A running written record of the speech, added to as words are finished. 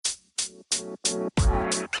What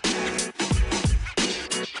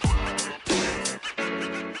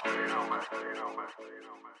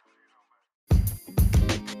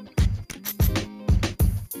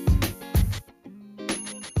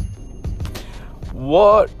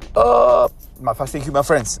up, my fasting human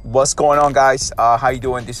friends? What's going on, guys? How you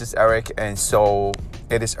doing? This is Eric, and so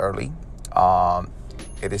it is early.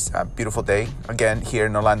 It is a beautiful day again here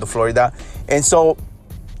in Orlando, Florida. And so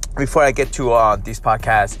before I get to this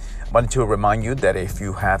podcast, I wanted to remind you that if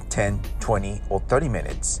you have 10, 20, or 30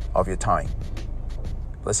 minutes of your time,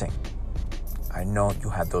 listen, I know you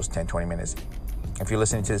have those 10, 20 minutes. If you're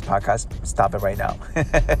listening to this podcast, stop it right now.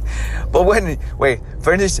 But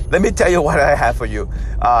furnish, let me tell you what I have for you.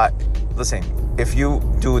 Listen, if you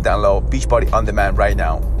do download Beachbody On Demand right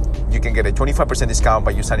now, you can get a 25% discount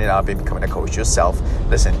by you signing up and becoming a coach yourself.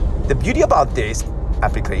 Listen, the beauty about this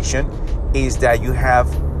application is that you have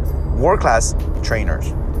world-class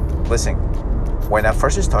trainers. Listen, when I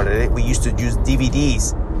first started it, we used to use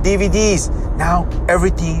DVDs. Now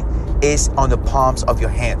everything is on the palms of your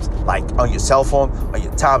hands, like on your cell phone, on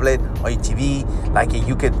your tablet, on your TV. Like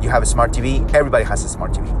you have a smart TV. Everybody has a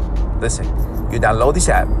smart TV. Listen, you download this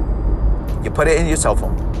app, you put it in your cell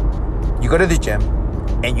phone, you go to the gym,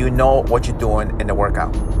 and you know what you're doing in the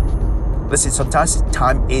workout. Listen, sometimes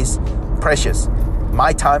time is precious.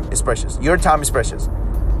 My time is precious. Your time is precious.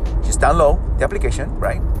 Just download the application,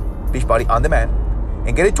 right? Beachbody On Demand,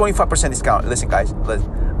 and get a 25% discount. Listen, guys,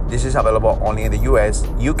 this is available only in the US,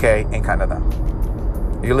 UK, and Canada.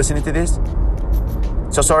 Are you listening to this?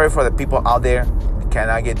 So sorry for the people out there who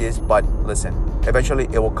cannot get this, but listen, eventually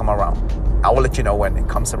it will come around. I will let you know when it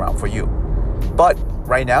comes around for you. But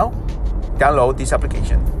right now, download this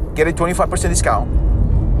application, get a 25% discount,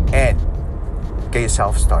 and get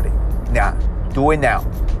yourself started. Now, do it now.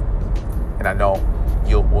 And I know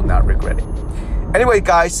you will not regret it. Anyway,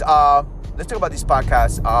 guys, let's talk about this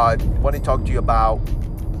podcast. I want to talk to you about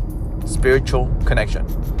spiritual connection.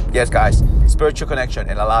 Yes, guys, spiritual connection.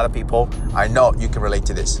 And a lot of people, I know you can relate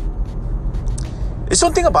to this. It's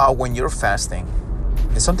something about when you're fasting.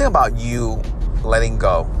 It's something about you letting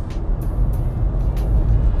go.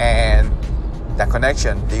 And that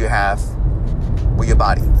connection that you have with your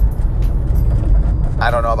body.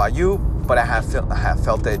 I don't know about you, but I have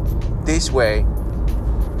felt it this way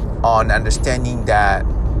on understanding that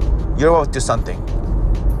you're about to do something.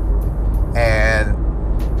 And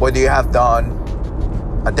whether you have done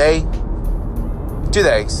a day, 2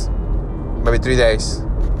 days, maybe 3 days,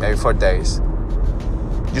 maybe 4 days,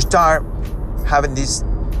 you start having this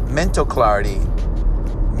mental clarity,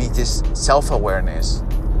 meet this self-awareness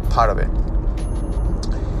part of it.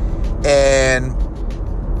 And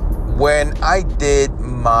when I did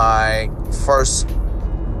my first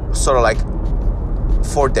sort of like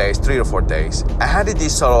 4 days, 3 or 4 days, I had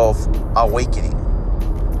this sort of awakening.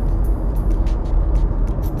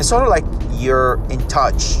 It's sort of like you're in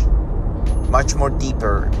touch much more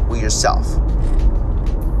deeper with yourself,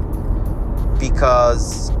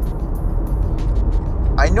 because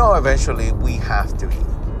I know eventually we have to eat,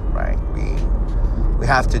 right? We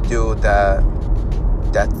have to do that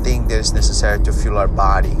thing that is necessary to fuel our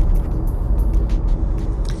body.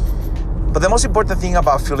 But the most important thing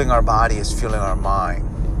about fueling our body is fueling our mind.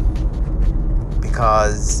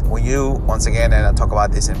 Because when you, once again, and I talk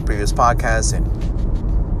about this in previous podcasts, and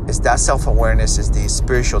it's that self-awareness, is the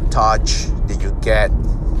spiritual touch that you get.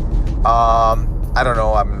 I don't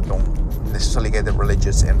know, I don't necessarily get the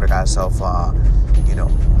religious in regards of,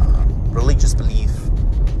 religious belief.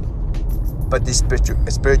 But this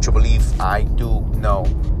spiritual belief, I do know.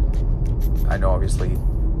 I know, obviously,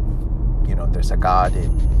 there's a God,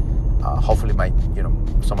 and hopefully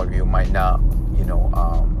some of you might not,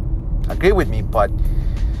 agree with me. But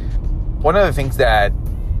one of the things that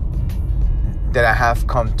I have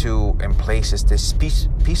come to in place is this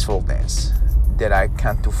peacefulness that I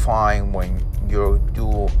come to find when you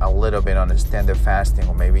do a little bit on a standard fasting,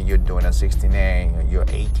 or maybe you're doing a 16A, or you're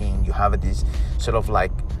 18, you have this sort of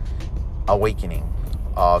like awakening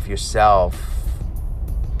of yourself.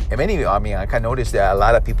 And I can notice that a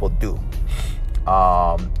lot of people do.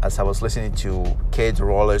 As I was listening to Kate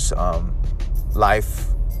Roller's live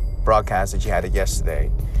broadcast that she had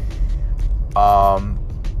yesterday,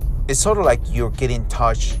 it's sort of like you're getting in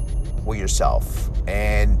touch with yourself,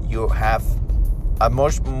 and you have a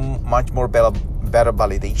much more better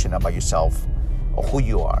validation about yourself, or who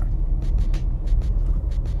you are,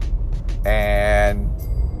 and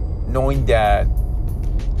knowing that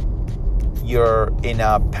you're in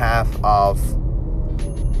a path of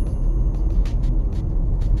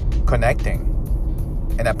connecting,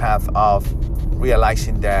 in a path of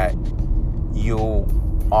realizing that you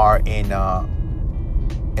are in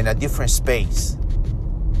a different space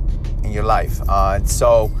in your life.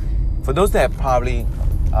 So for those that probably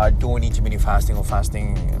are doing intermittent fasting or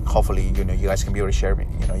fasting, hopefully, you guys can be able to share me.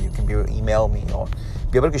 You can be able to email me or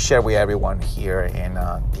be able to share with everyone here in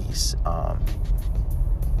these.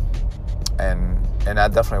 And I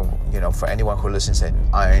definitely, for anyone who listens on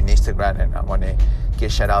Instagram, and I want to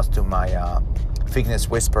give shout outs to my Fitness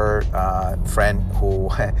Whisper friend who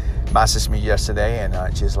messaged me yesterday,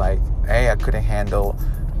 and she's like, hey, I couldn't handle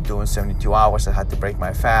doing 72 hours. I had to break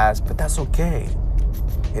my fast, but that's okay.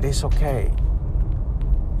 It is okay.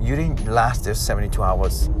 You didn't last this 72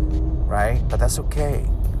 hours, right? But that's okay.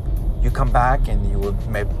 You come back and you will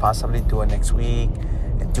maybe possibly do it next week,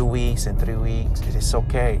 in 2 weeks, in 3 weeks. It is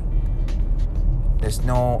okay. It's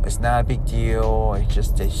not a big deal. It's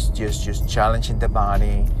just challenging the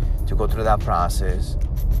body to go through that process.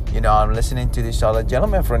 I'm listening to this other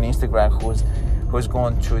gentleman from Instagram who's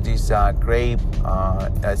going through this grape.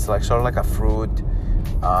 It's like sort of like a fruit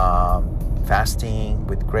fasting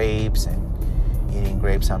with grapes and eating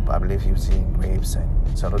grapes. I believe he was eating grapes and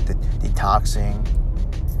sort of detoxing.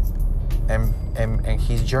 And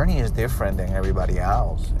his journey is different than everybody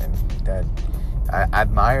else. And that I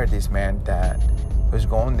admire this man that who's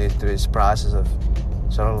going through this process of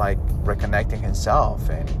sort of like reconnecting himself.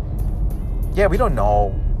 And yeah, we don't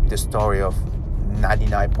know the story of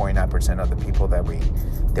 99.9% of the people that we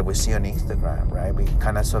see on Instagram, right? We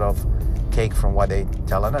kind of sort of take from what they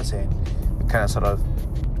telling us, and we kind of sort of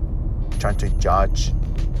trying to judge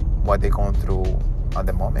what they're going through at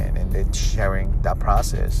the moment, and they're sharing that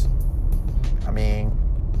process. I mean,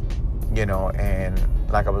 and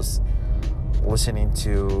like I was listening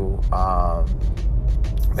to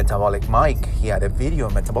Metabolic Mike. He had a video.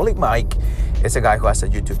 Metabolic Mike is a guy who has a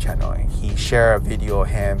YouTube channel, and he shared a video of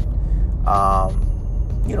him,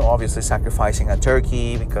 obviously sacrificing a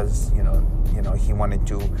turkey because he wanted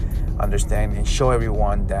to understand and show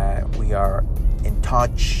everyone that we are in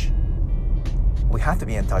touch. We have to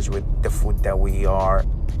be in touch with the food that we are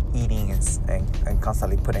eating and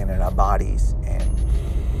constantly putting in our bodies,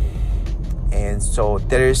 and so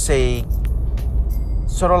there is a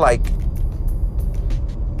sort of like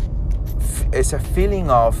it's a feeling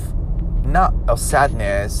of not of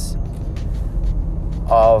sadness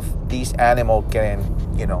of these animal getting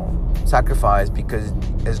sacrificed because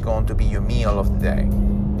it's going to be your meal of the day.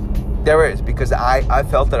 There is, because I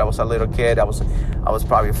felt that I was a little kid. I was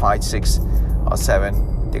probably 5, 6, or 7.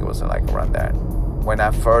 I think it was like around that when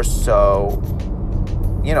I first saw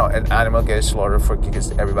an animal get slaughtered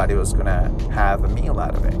because everybody was gonna have a meal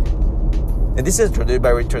out of it. And this is a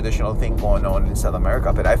very traditional thing going on in South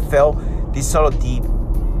America, but I felt this sort of deep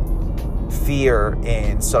fear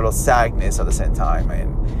and sort of sadness at the same time,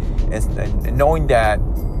 and knowing that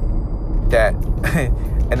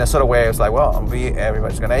in a sort of way, it's like, well,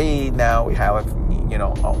 everybody's gonna eat now. We have,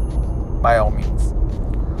 by all means.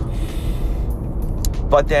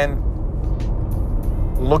 But then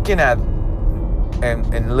looking at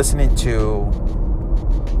and listening to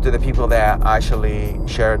the people that actually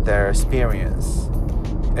shared their experience,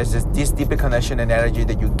 it's just this deeper connection and energy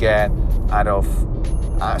that you get out of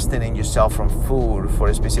abstaining yourself from food for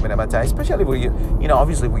a specific amount of time, especially with you,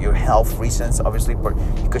 obviously with your health reasons, obviously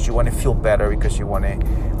because you want to feel better, because you want to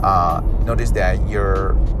notice that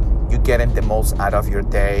you're getting the most out of your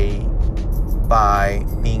day by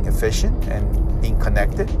being efficient and being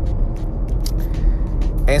connected.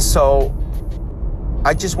 And so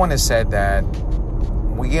I just want to say that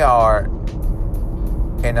we are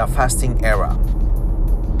in a fasting era.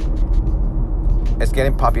 It's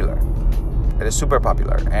getting popular. It is super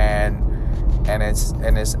popular, and it's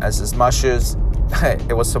as much as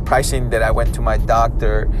it was surprising that I went to my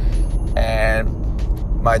doctor, and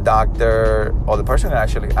my doctor, or the person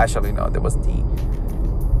actually no, there was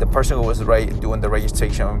the person who was doing the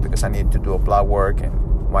registration because I needed to do a blood work, and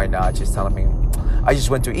why not? She's telling me, I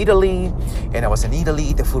just went to Italy, and I was in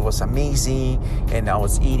Italy. The food was amazing, and I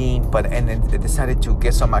was eating. And then I decided to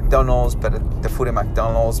get some McDonald's, but the food at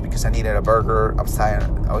McDonald's, because I needed a burger. I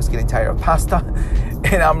was getting tired of pasta,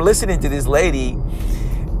 and I'm listening to this lady,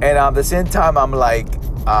 and at the same time I'm like,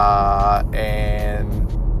 and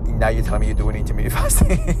now you're telling me you're doing intermittent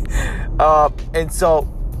fasting, and so.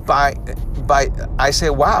 I say,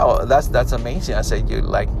 wow, that's amazing. I say,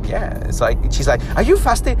 yeah. It's like, she's like, are you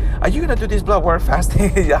fasting? Are you gonna do this blood work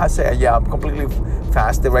fasting? I say, yeah, I'm completely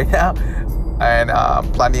fasted right now, and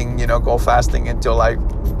I'm planning, go fasting until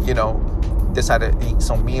decide to eat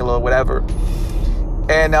some meal or whatever.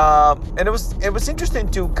 And it was interesting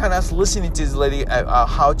to kind of listening to this lady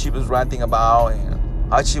how she was ranting about, and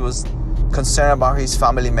how she was concerned about his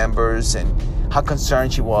family members, and how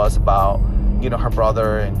concerned she was about, her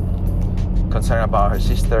brother, and concerned about her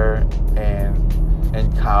sister, and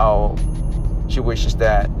how she wishes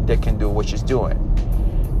that they can do what she's doing.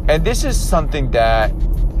 And this is something that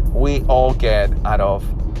we all get out of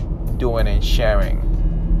doing and sharing.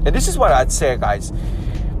 And this is what I'd say, guys.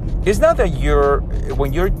 It's not that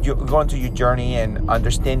when you're going through your journey and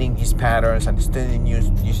understanding these patterns, understanding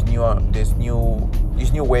this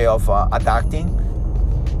new way of adapting,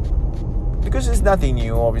 because it's nothing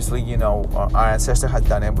new. Obviously, our ancestor has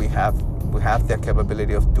done it. We have the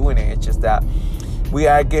capability of doing it. It's just that we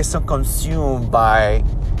are so consumed by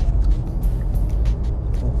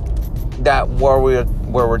that where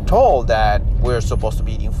we're told that we're supposed to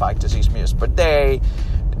be eating 5 to 6 meals per day.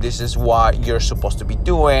 This is what you're supposed to be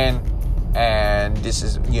doing, and this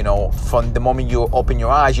is, from the moment you open your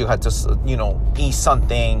eyes, you have to, eat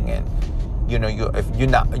something, and if you're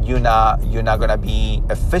not gonna be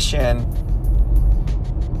efficient.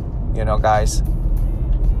 Guys,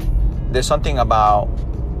 there's something about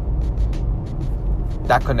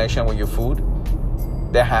that connection with your food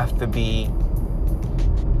that have to be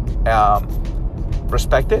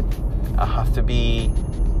respected. I have to be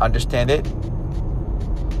understood.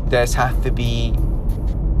 There has to be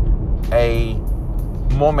a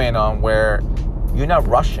moment on where you're not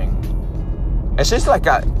rushing. It's just like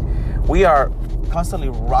we are constantly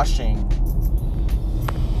rushing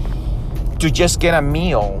to just get a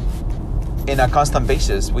meal in a constant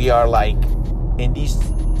basis. We are like in these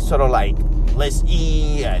sort of like, let's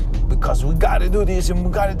eat, and because we gotta do this and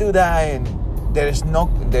we gotta do that, and there's not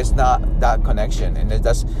that connection, and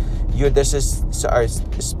there's this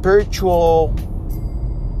spiritual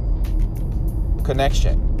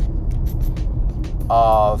connection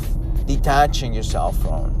of detaching yourself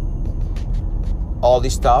from all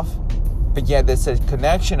this stuff, but yet there's a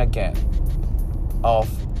connection again of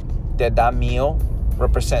that meal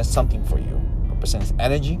represents something for you, represents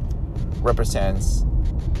energy, represents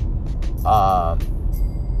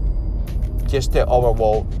just the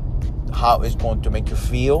overall how it's going to make you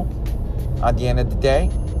feel at the end of the day.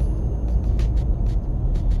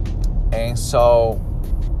 And so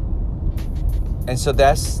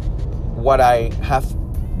that's what I have,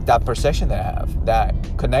 that perception that I have, that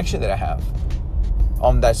connection that I have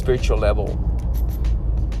on that spiritual level.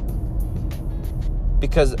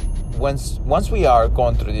 Because once we are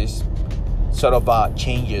going through these sort of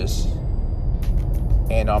changes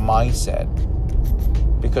in our mindset,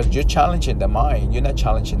 because you're challenging the mind, you're not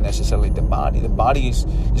challenging necessarily the body. The body is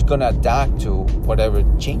going to adapt to whatever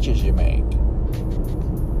changes you make.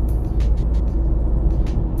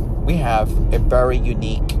 We have a very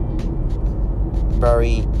unique,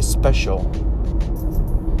 very special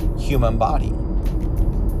human body.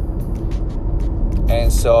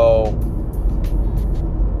 And so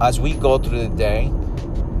as we go through the day,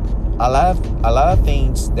 a lot of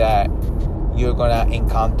things that you're gonna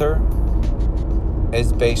encounter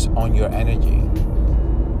is based on your energy,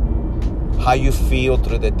 how you feel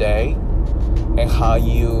through the day, and how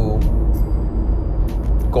you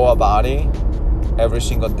go about it every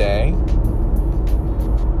single day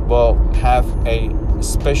will have a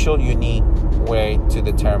special, unique way to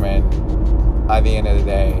determine at the end of the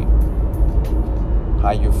day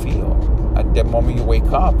how you feel. At the moment you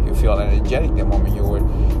wake up, you feel energetic. The moment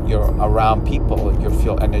you're around people, you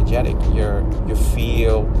feel energetic. You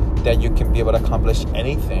feel that you can be able to accomplish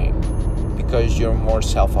anything because you're more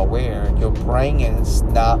self-aware. Your brain is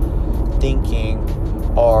not thinking,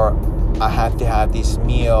 or I have to have this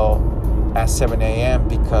meal at 7 a.m.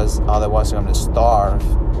 because otherwise I'm going to starve.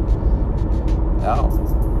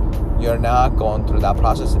 No, you're not going through that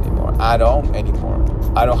process anymore. I don't anymore.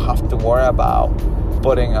 I don't have to worry about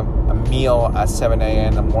putting a meal at 7 a.m.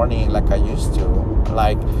 in the morning like I used to.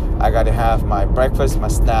 Like, I got to have my breakfast, my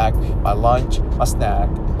snack, my lunch, my snack,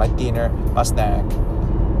 my dinner, my snack.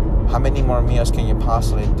 How many more meals can you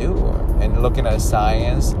possibly do? And looking at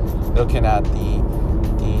science, looking at the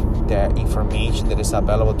information that is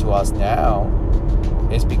available to us now,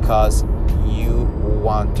 is because you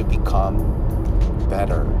want to become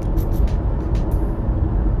better.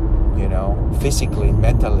 Physically,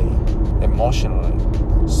 mentally, emotionally,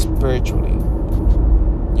 spiritually.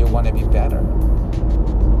 You want to be better.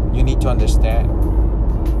 You need to understand.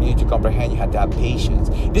 You need to comprehend. You have to have patience.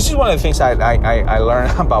 This is one of the things I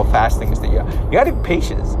learned about fasting, is that you got to have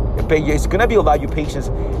patience. It's going to be about your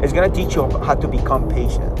patience. It's going to teach you how to become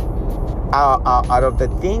patient. Out of the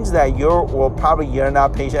things that you're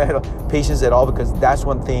not patient at all, because that's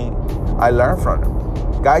one thing I learned from them.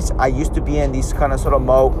 Guys, I used to be in this kind of sort of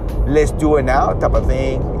mode, let's do it now type of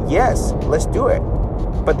thing. Yes, let's do it.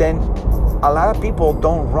 But then a lot of people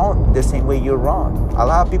don't run the same way you run. A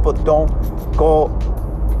lot of people don't go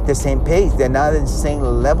the same pace. They're not in the same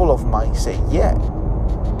level of mindset yet.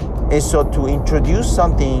 And so to introduce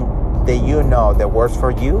something that you know that works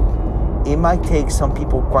for you, it might take some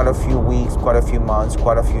people quite a few weeks, quite a few months,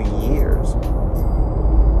 quite a few years.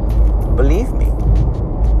 Believe me,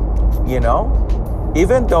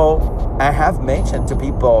 even though I have mentioned to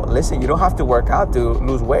people, listen, you don't have to work out to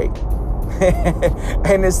lose weight.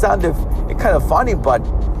 And it sounded kind of funny, but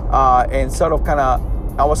and sort of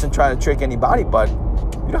I wasn't trying to trick anybody, but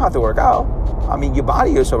you don't have to work out. I mean, your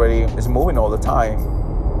body is moving all the time.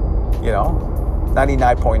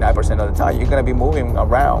 99.9% of the time you're going to be moving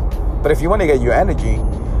around. But if you want to get your energy,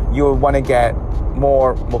 you want to get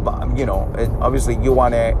more, obviously you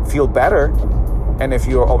want to feel better. And if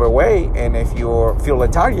you're overweight, and if you feel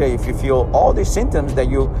lethargic, if you feel all these symptoms that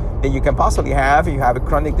you can possibly have, you have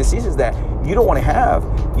chronic diseases that you don't want to have,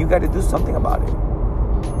 you got to do something about it.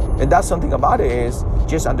 And that something about it is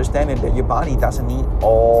just understanding that your body doesn't need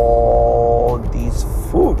all these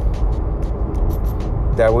food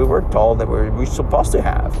that we were told that we're supposed to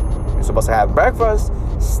have. You're supposed to have breakfast,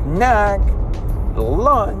 snack,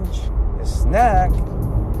 lunch, snack.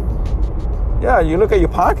 Yeah, you look at your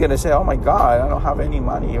pocket and say, oh my God, I don't have any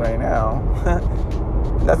money right now.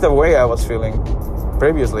 That's the way I was feeling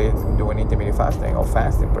previously doing intermittent fasting or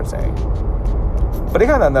fasting per se. But it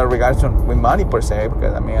had no regards with money per se,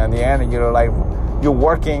 because at the end, you're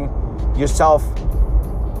working yourself,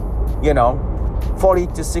 40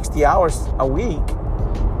 to 60 hours a week.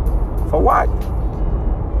 For what?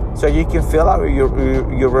 So you can fill out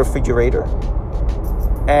your refrigerator,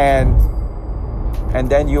 and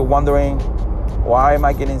then you're wondering, why am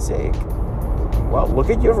I getting sick? Well, look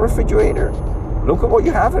at your refrigerator. Look at what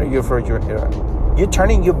you have in your refrigerator. You're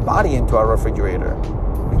turning your body into a refrigerator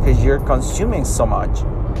because you're consuming so much.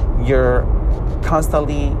 You're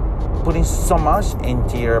constantly putting so much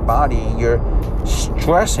into your body. You're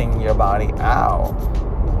stressing your body out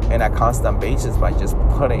on a constant basis by just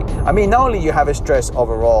putting. Not only you have a stress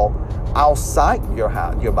overall outside your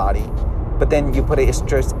body, but then you put a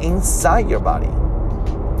stress inside your body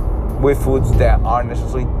with foods that aren't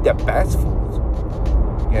necessarily the best foods,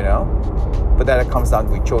 but that it comes down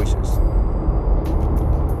with choices.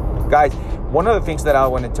 Guys, one of the things that I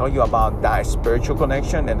want to tell you about that spiritual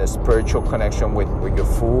connection and the spiritual connection with your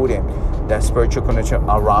food and that spiritual connection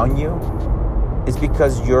around you is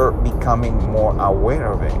because you're becoming more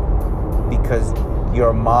aware of it, because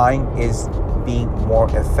your mind is being more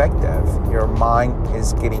effective. Your mind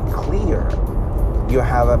is getting clear. You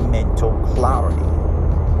have a mental clarity.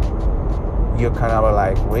 You're kind of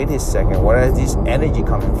like, wait a second, where is this energy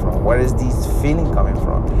coming from? Where is this feeling coming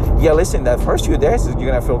from? Yeah, listen, that first few days you're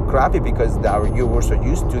going to feel crappy because you were so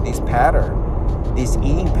used to this pattern, this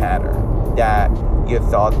eating pattern, that you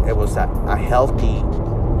thought it was a healthy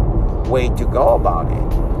way to go about it.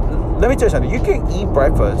 Let me tell you something. You can eat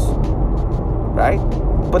breakfast, right?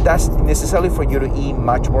 But that's necessarily for you to eat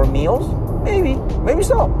much more meals? Maybe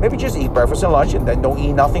so. Maybe just eat breakfast and lunch and then don't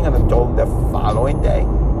eat nothing until the following day.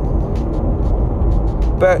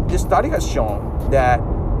 But the study has shown that,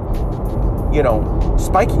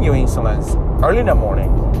 spiking your insulins early in the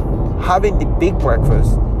morning, having the big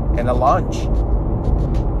breakfast and a lunch,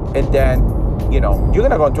 and then, you're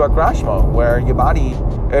going to go into a crash mode where your body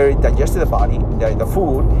digested the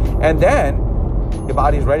food, and then your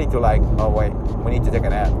body's ready to oh wait, we need to take a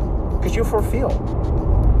nap. Because you're fulfilled.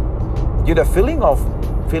 The feeling of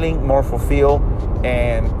feeling more fulfilled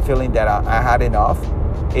and feeling that I had enough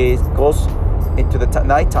goes into the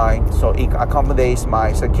nighttime, so it accommodates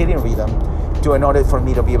my circadian rhythm in order for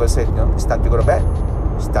me to be able to say, it's time to go to bed,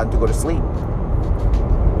 it's time to go to sleep.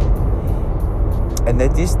 And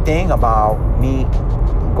then this thing about me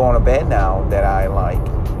going to bed now that I like,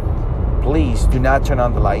 please do not turn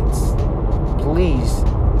on the lights. Please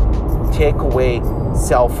take away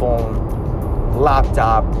cell phone,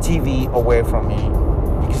 laptop, TV away from me,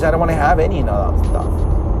 because I don't want to have any of that stuff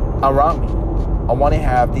around me. I want to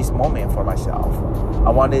have this moment for myself. I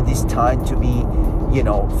wanted this time to be,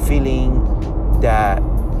 feeling that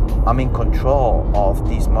I'm in control of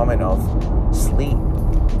this moment of sleep,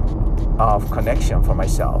 of connection for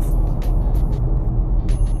myself.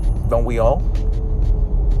 Don't we all?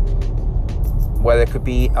 Whether it could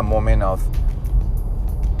be a moment of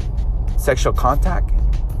sexual contact,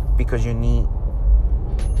 because you need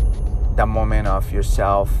that moment of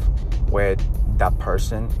yourself with that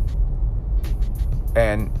person,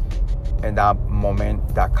 and that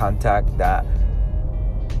moment, that contact, that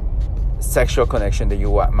sexual connection that you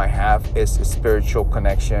might have is a spiritual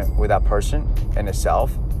connection with that person and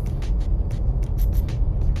itself.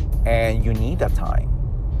 And you need that time.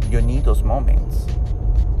 You need those moments.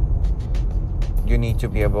 You need to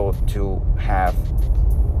be able to have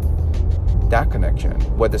that connection,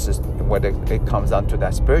 whether it comes down to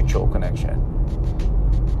that spiritual connection.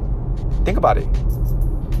 Think about it.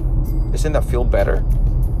 Isn't that feel better?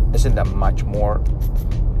 Isn't that much more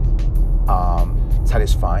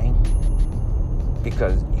satisfying?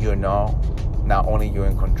 Because you know not only you're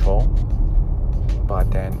in control, but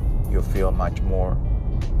then you feel much more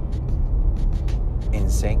in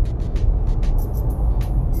sync.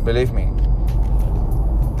 Believe me,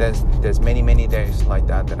 there's many days like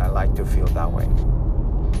that I like to feel that way.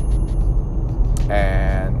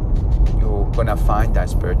 And you're gonna find that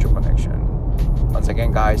spiritual connection. Once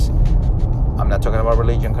again, guys, I'm not talking about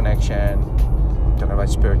religion connection. I'm talking about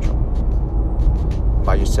spiritual.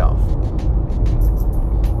 By yourself.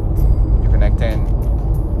 You're connecting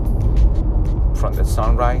from the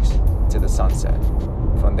sunrise to the sunset.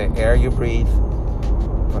 From the air you breathe,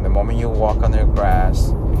 from the moment you walk on the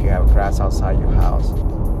grass, if you have grass outside your house,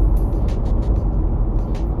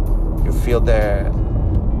 you feel the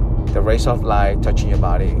rays of light touching your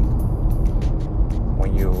body.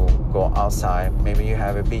 When you go outside, maybe you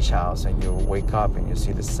have a beach house and you wake up and you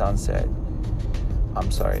see the sunset.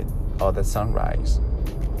 Or the sunrise.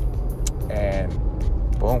 And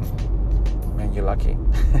boom, man, you're lucky.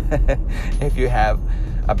 If you have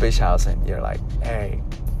a beach house and you're like, hey,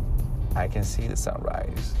 I can see the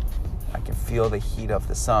sunrise. I can feel the heat of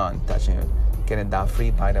the sun touching you, getting that free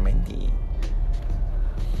vitamin D.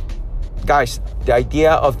 Guys, the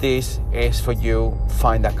idea of this is for you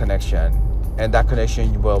find that connection, and that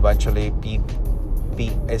connection will eventually be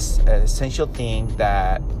an essential thing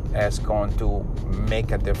that is going to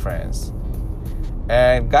make a difference.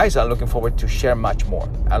 And guys, I'm looking forward to share much more.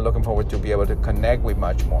 I'm looking forward to be able to connect with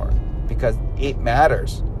much more, because it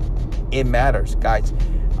matters. It matters, guys.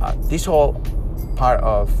 This whole part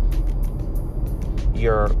of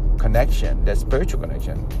your connection, the spiritual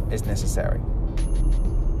connection, is necessary.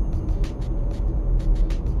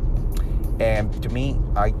 And to me,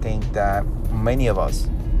 I think that many of us,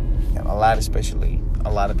 and a lot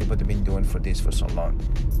of people have been doing for this for so long,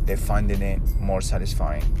 they're finding it more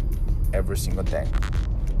satisfying every single day.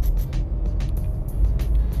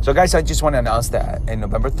 So guys, I just want to announce that in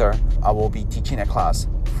November 3rd, I will be teaching a class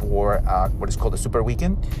for what is called the Super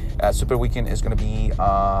Weekend. Super Weekend is going to be,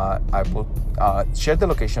 I will share the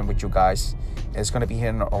location with you guys. It's going to be here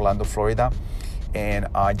in Orlando, Florida. And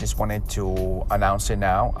I just wanted to announce it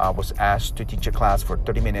now. I was asked to teach a class for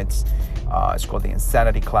 30 minutes. It's called the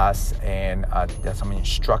Insanity class, and that's I'm an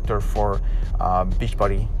instructor for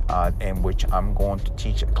Beachbody, in which I'm going to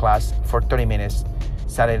teach a class for 30 minutes,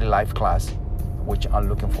 Saturday live class, which I'm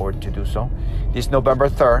looking forward to do so. This November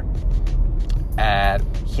 3rd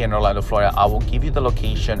here in Orlando, Florida. I will give you the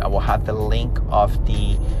location. I will have the link of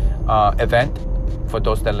the event. For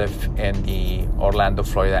those that live in the Orlando,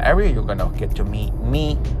 Florida area, you're gonna get to meet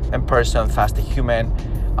me in person, Fast and Human.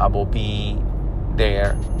 I will be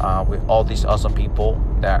there with all these awesome people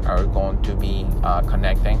that are going to be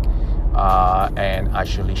connecting and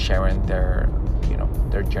actually sharing their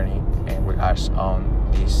journey in regards on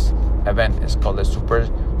this event. It's called the Super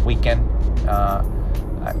Weekend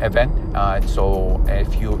event. So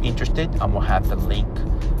if you're interested, I'm gonna have the link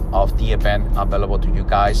of the event available to you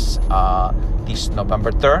guys this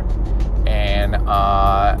November 3rd, and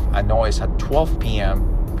I know it's at 12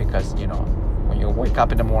 p.m. because when you wake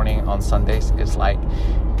up in the morning on Sundays, it's like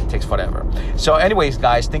it takes forever. So anyways,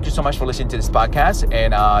 guys, thank you so much for listening to this podcast,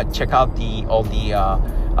 and check out all the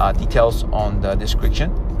details on the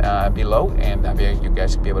description below, and you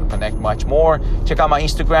guys will be able to connect much more. Check out my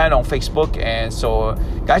Instagram, on Facebook, and so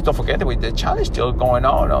guys, don't forget that with the challenge still going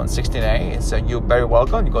on 16A. So you're very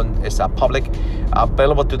welcome. It's a public,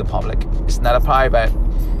 available to the public. It's not a private.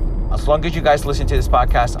 As long as you guys listen to this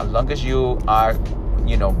podcast, as long as you are,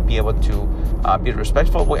 be able to be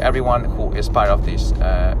respectful with everyone who is part of this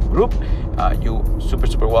group, you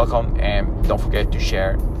super welcome, and don't forget to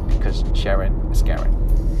share, because sharing is caring.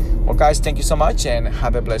 Well, guys, thank you so much, and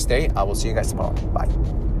have a blessed day. I will see you guys tomorrow. Bye.